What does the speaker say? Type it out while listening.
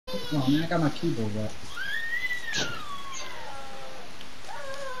Oh man, I got my keyboard up.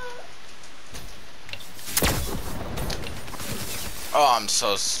 Oh, I'm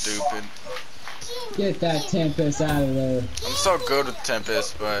so stupid. Get that Tempest out of there. I'm so good with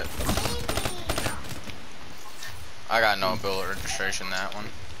Tempest, but I got no ability registration that one.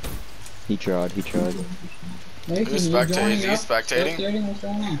 He tried. Nathan, Who's you spectating? joining Is he up? spectating? What's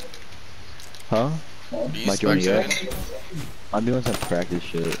going on? Huh? Are you Am I joining up? spectating? I'm doing some practice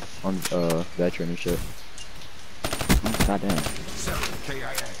shit on veteran and shit. Goddamn.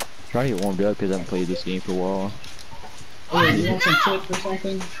 Trying to get warmed up because I haven't played this game for a while. Oh, you want some tips or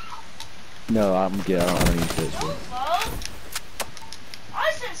something? No, I'm good. I don't need tips. Bro.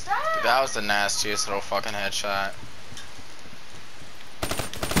 That was the nastiest little fucking headshot.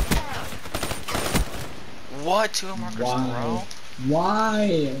 What? 2 markers in a row?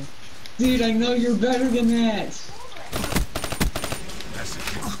 Why? Dude, I know you're better than that.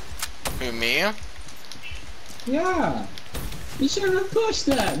 Who, me? Yeah. You shouldn't have pushed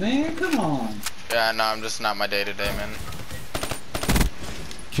that, man. Come on. Yeah, no, I'm just not my day to day, man.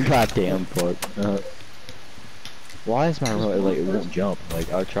 Goddamn fuck. Why is my remote like it won't jump?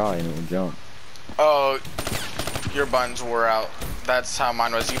 Like I'll try and it won't jump. Oh, your buttons wore out. That's how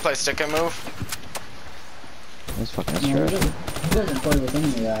mine was. You play stick and move? That's fucking No, stressful. he doesn't play with any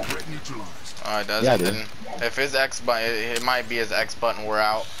of that. Oh, it doesn't. Yeah, I do. Then if his X button, it might be his X button wore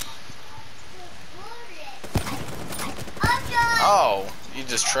out. Oh, you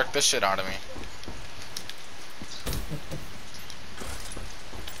just tricked the shit out of me.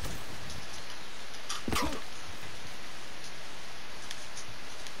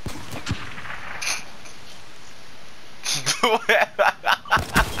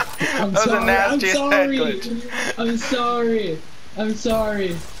 I'm That was the sorry. nastiest I'm head sorry. glitch. I'm sorry. I'm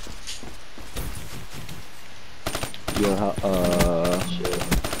sorry. Yo, shit.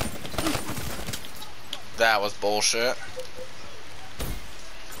 That was bullshit.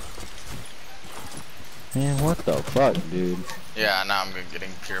 Man, what the fuck, dude? Yeah, now I'm getting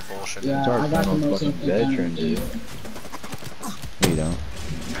pure bullshit. Yeah, It's hard I got the playing on most fucking veteran, dude. No, you don't.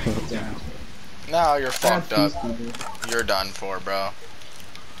 Yeah. No, you're fucked up. Peacekeeper. You're done for, bro.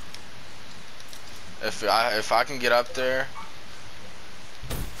 If I can get up there.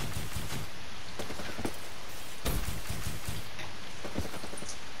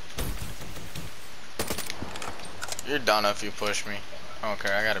 You're done if you push me.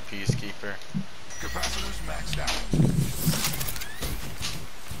 Okay, I got a peacekeeper. Capacitors maxed out.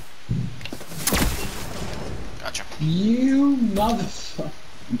 Gotcha. You motherfucker.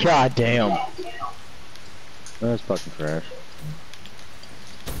 God damn. That's fucking trash.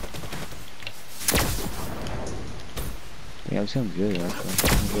 Yeah, it sounds good actually.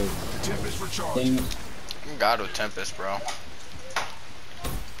 I'm good. Tempest recharged. Dang it. I'm God with Tempest, bro.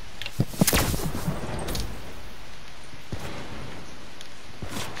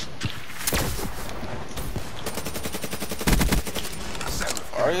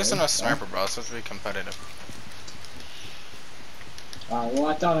 Or using a sniper, bro. It's supposed to be competitive. Well,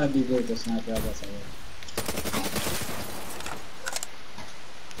 I thought I'd be good with the sniper. I guess I would.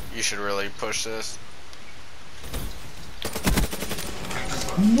 You should really push this.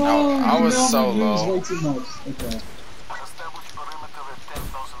 No, I was you so know low. way too much. Okay.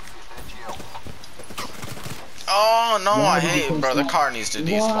 Oh no, Why I did you hate it, push bro. The that? car needs to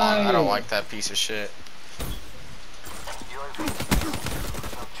despawn. Why? I don't like that piece of shit.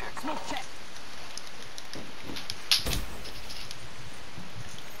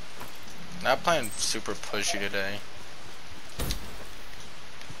 Not playing super pushy today.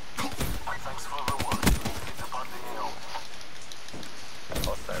 Thanks for the work. Departing AO.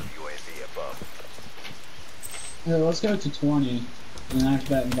 Hostile UAV above. Yeah, let's go to 20. And after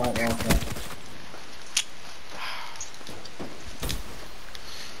that, invite Walker.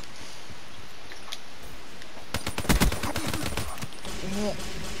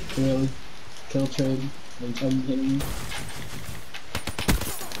 Really? Kill trade? Are you kidding me?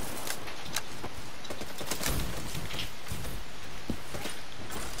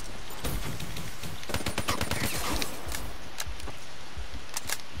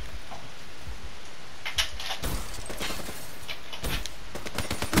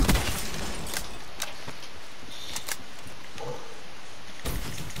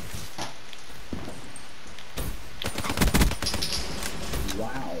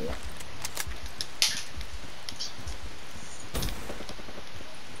 Wow.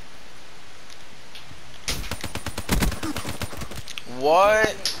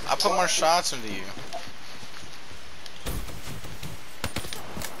 What? I put more shots into you.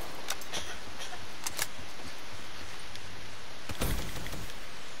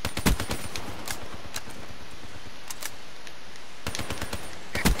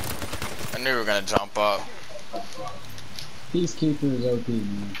 knew we were gonna jump up. Peacekeeper is OP,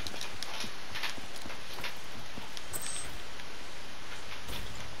 man.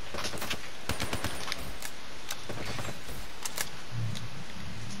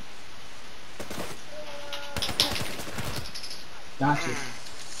 Gotcha.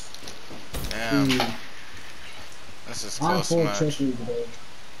 Damn. Dude, This is I'm close full of match. trickery today.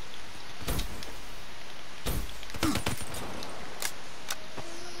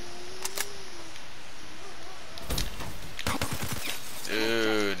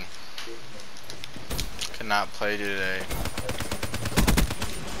 Dude. Cannot play today.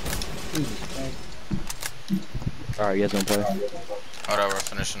 Jesus Christ. Alright, you guys wanna play? Whatever,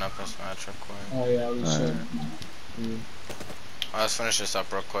 finishing up this match real quick. Oh yeah, we Alright. should. Dude. Let's finish this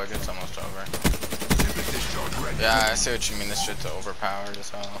up real quick, it's almost over. Yeah, I see what you mean, this shit's overpowered as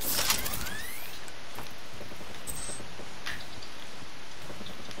hell.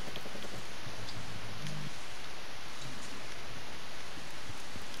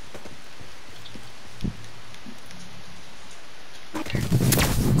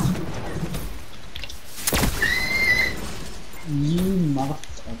 You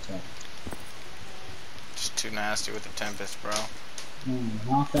must. Okay. Just too nasty with the Tempest, bro.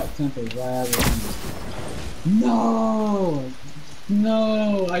 Knock that temper right out of your hand. No!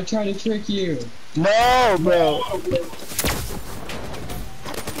 No! I tried to trick you. No, bro.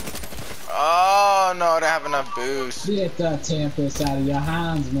 Oh no, they have enough boost. Get that Tempest out of your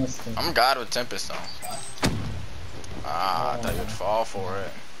hands, mister. I'm god with Tempest though. Ah, I thought you'd fall for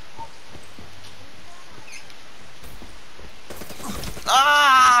it.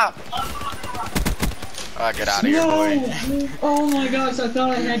 Ah! Get out of here, boy. No! Oh my gosh, I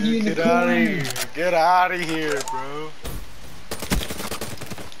thought I had you in the Get out of corner. here. Get out of here, bro.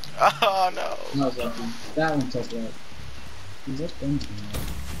 Oh no. No, that one took it. He's just binging.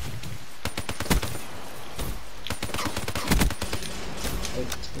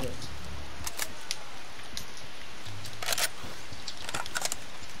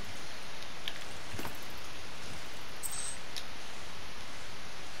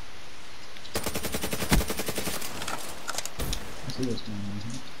 See what's going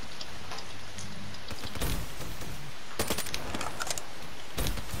on here.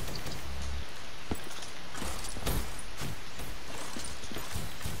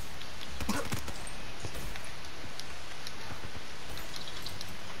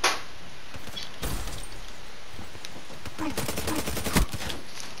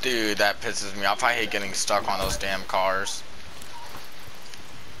 Dude, that pisses me off. I hate getting stuck on those damn cars.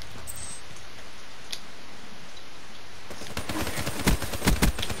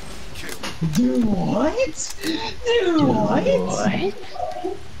 Do what? Do what?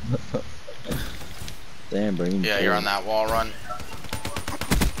 Damn, bro. Yeah, you're on that wall run.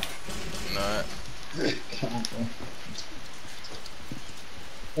 Nut.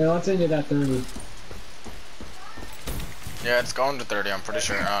 Hey, let's into that 30. Yeah, it's going to 30, I'm pretty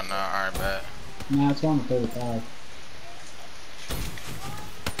sure. Oh no, alright, bet. Nah, it's going to 35.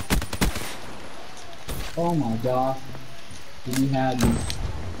 Oh my gosh. You had me.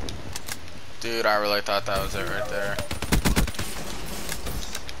 Dude, I really thought that was it right there.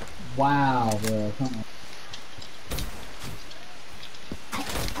 Wow, bro. Come on.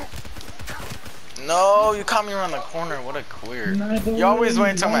 No, you caught me around the corner. What a queer. Neither You always way,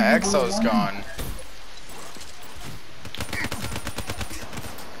 wait until my neither exo's way. gone.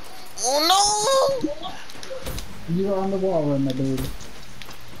 Oh no! You were on the wall run, my dude.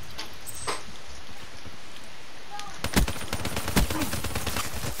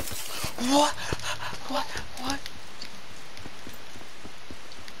 What? What? What?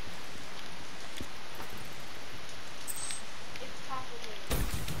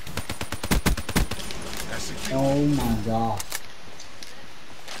 Oh my god.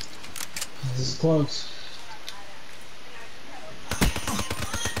 This is close.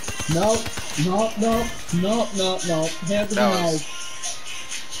 Nope. Nope. Nope. Nope. Nope. Nope. Head to the That was- nose.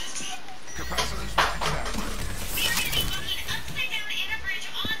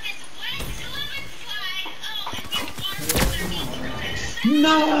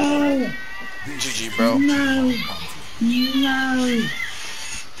 No! GG, bro. No! No!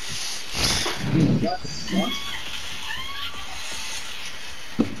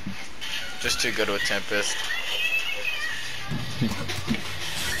 Just too good with Tempest.